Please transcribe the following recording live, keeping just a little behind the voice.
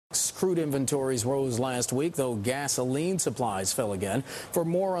crude inventories rose last week, though gasoline supplies fell again. For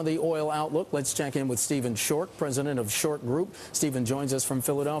more on the oil outlook, let's check in with Stephen Schork, president of Schork Group. Stephen joins us from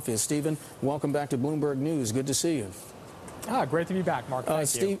Philadelphia. Stephen, welcome back to Bloomberg News. Good to see you. Great to be back, Mark.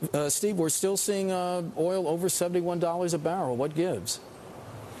 Thank you. Steve, we're still seeing oil over $71 a barrel. What gives?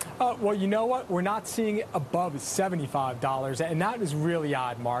 Well, you know what? We're not seeing it above $75, and that is really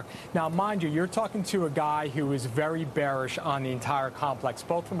odd, Mark. Now, mind you, you're talking to a guy who is very bearish on the entire complex,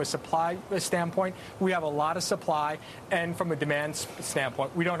 both from a supply standpoint, we have a lot of supply, and from a demand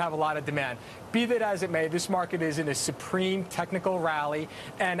standpoint, we don't have a lot of demand. Be that as it may, this market is in a supreme technical rally,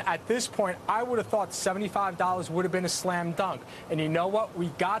 and at this point, I would have thought $75 would have been a slam dunk. And you know what? We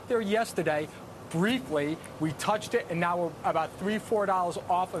got there yesterday. Briefly, we touched it, and now we're about $3-4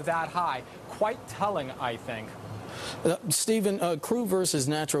 off of that high. Quite telling, I think. Stephen, crude versus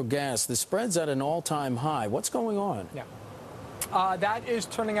natural gas, the spread's at an all-time high. What's going on? Yeah. That is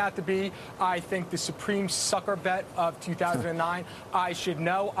turning out to be, I think, the supreme sucker bet of 2009. I should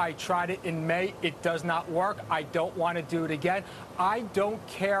know. I tried it in May. It does not work. I don't want to do it again. I don't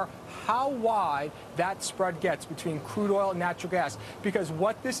care how wide that spread gets between crude oil and natural gas, because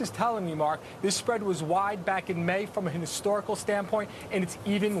what this is telling me, Mark, this spread was wide back in May from a historical standpoint, and it's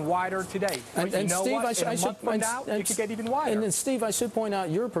even wider today. But you know Steve, what? In a month from now, it could get even wider. And Steve, I should point out,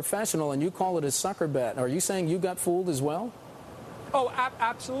 you're a professional, and you call it a sucker bet. Are you saying you got fooled as well? Oh,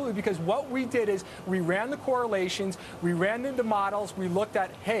 absolutely, because what we did is we ran the correlations, we ran the models, we looked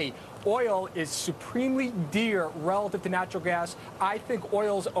at, hey, oil is supremely dear relative to natural gas. I think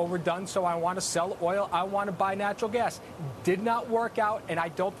oil's overdone, so I want to sell oil. I want to buy natural gas. Did not work out, and I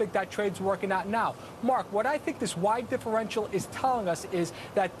don't think that trade's working out now. Mark, what I think this wide differential is telling us is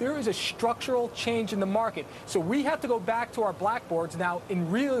that there is a structural change in the market. So we have to go back to our blackboards now and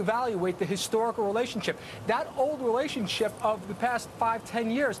reevaluate the historical relationship. That old relationship of the past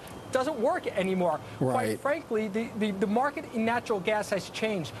 5-10 years doesn't work anymore. Right. Quite frankly, the market in natural gas has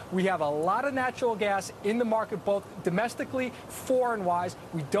changed. We have a lot of natural gas in the market, both domestically, foreign-wise.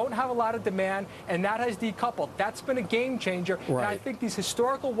 We don't have a lot of demand, and that has decoupled. That's been a game changer. Right. And I think these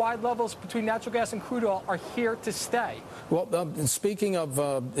historical wide levels between natural gas and crude oil are here to stay. Well, speaking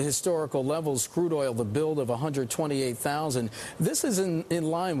of historical levels, crude oil, the build of 128,000, this is in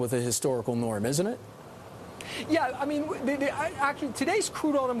line with a historical norm, isn't it? Yeah, I mean, actually, today's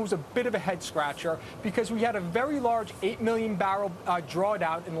crude oil number was a bit of a head-scratcher because we had a very large 8 million barrel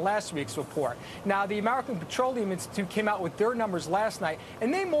drawdown in last week's report. Now, the American Petroleum Institute came out with their numbers last night,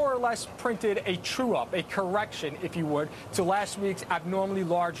 and they more or less printed a true-up, a correction, if you would, to last week's abnormally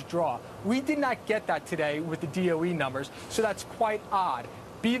large draw. We did not get that today with the DOE numbers, so that's quite odd.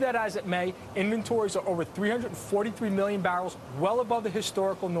 Be that as it may, inventories are over 343 million barrels, well above the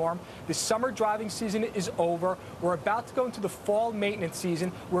historical norm. The summer driving season is over. We're about to go into the fall maintenance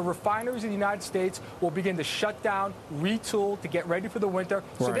season where refineries in the United States will begin to shut down, retool to get ready for the winter.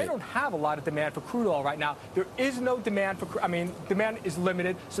 So They don't have a lot of demand for crude oil right now. There is no demand for, demand is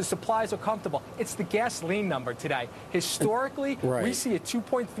limited, so supplies are comfortable. It's the gasoline number today. Historically, we see a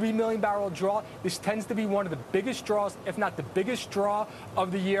 2.3 million barrel draw. This tends to be one of the biggest draws, if not the biggest draw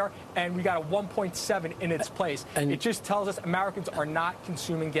of the year, and we got a 1.7 in its place. And it just tells us Americans are not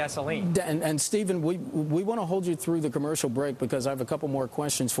consuming gasoline. And Stephen, we want to hold you through the commercial break because I have a couple more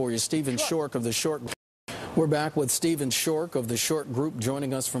questions for you. Stephen Schork of the Schork. We're back with Stephen Schork of the Schork Group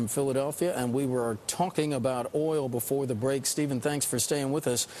joining us from Philadelphia, and we were talking about oil before the break. Stephen, thanks for staying with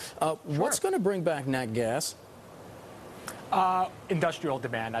us. What's going to bring back nat gas? Industrial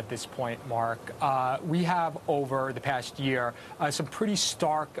demand at this point, Mark. We have over the past year some pretty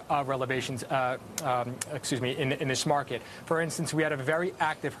stark revelations, in this market. For instance, we had a very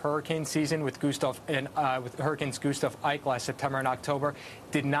active hurricane season with with Hurricanes Gustav, Ike last September and October.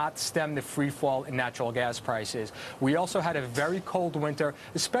 Did not stem the free fall in natural gas prices. We also had a very cold winter,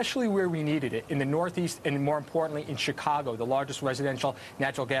 especially where we needed it, in the Northeast and more importantly in Chicago, the largest residential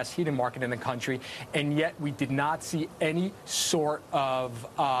natural gas heating market in the country, and yet we did not see any sort of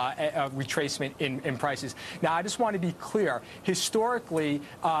retracement in prices. Now, I just want to be clear. Historically,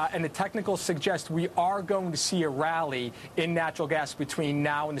 and the technicals suggest we are going to see a rally in natural gas between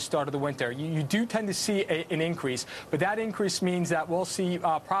now and the start of the winter. You do tend to see an increase, but that increase means that we'll see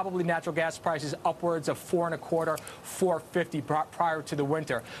probably natural gas prices upwards of $4.25, $4.50 prior to the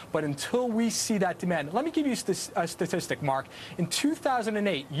winter. But until we see that demand, let me give you a statistic, Mark. In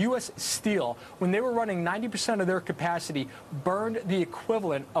 2008, U.S. Steel, when they were running 90% of their capacity, burned the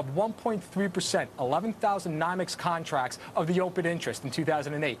equivalent of 1.3%, 11,000 NYMEX contracts of the open interest in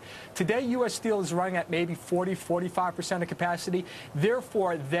 2008. Today, U.S. Steel is running at maybe 40, 45% of capacity.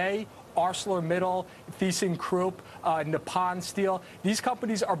 Therefore, they ArcelorMittal, ThyssenKrupp, Nippon Steel. These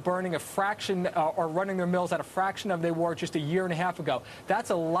companies are burning a fraction or running their mills at a fraction of they were just a year and a half ago. That's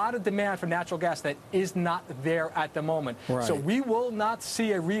a lot of demand for natural gas that is not there at the moment. Right. So we will not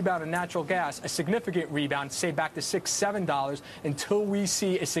see a rebound in natural gas, a significant rebound, say back to $6, $7, until we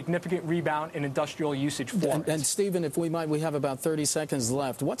see a significant rebound in industrial usage for it. And Stephen, if we might, we have about 30 seconds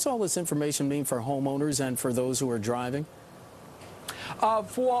left. What's all this information mean for homeowners and for those who are driving? Now,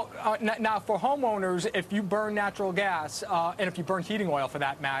 for homeowners, if you burn natural gas, and if you burn heating oil for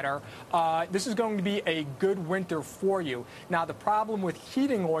that matter, this is going to be a good winter for you. Now, the problem with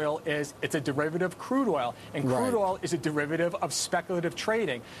heating oil is it's a derivative of crude oil, and crude oil is a derivative of speculative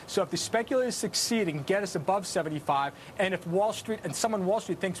trading. So if the speculators succeed and get us above 75, and if Wall Street and someone on Wall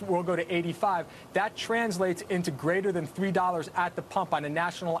Street thinks we'll go to 85, that translates into greater than $3 at the pump on a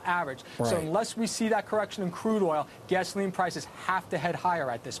national average. Right. So unless we see that correction in crude oil, gasoline prices have to head higher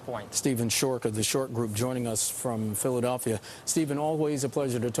at this point. Stephen Schork of the Schork Group joining us from Philadelphia. Stephen, always a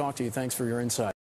pleasure to talk to you. Thanks for your insight.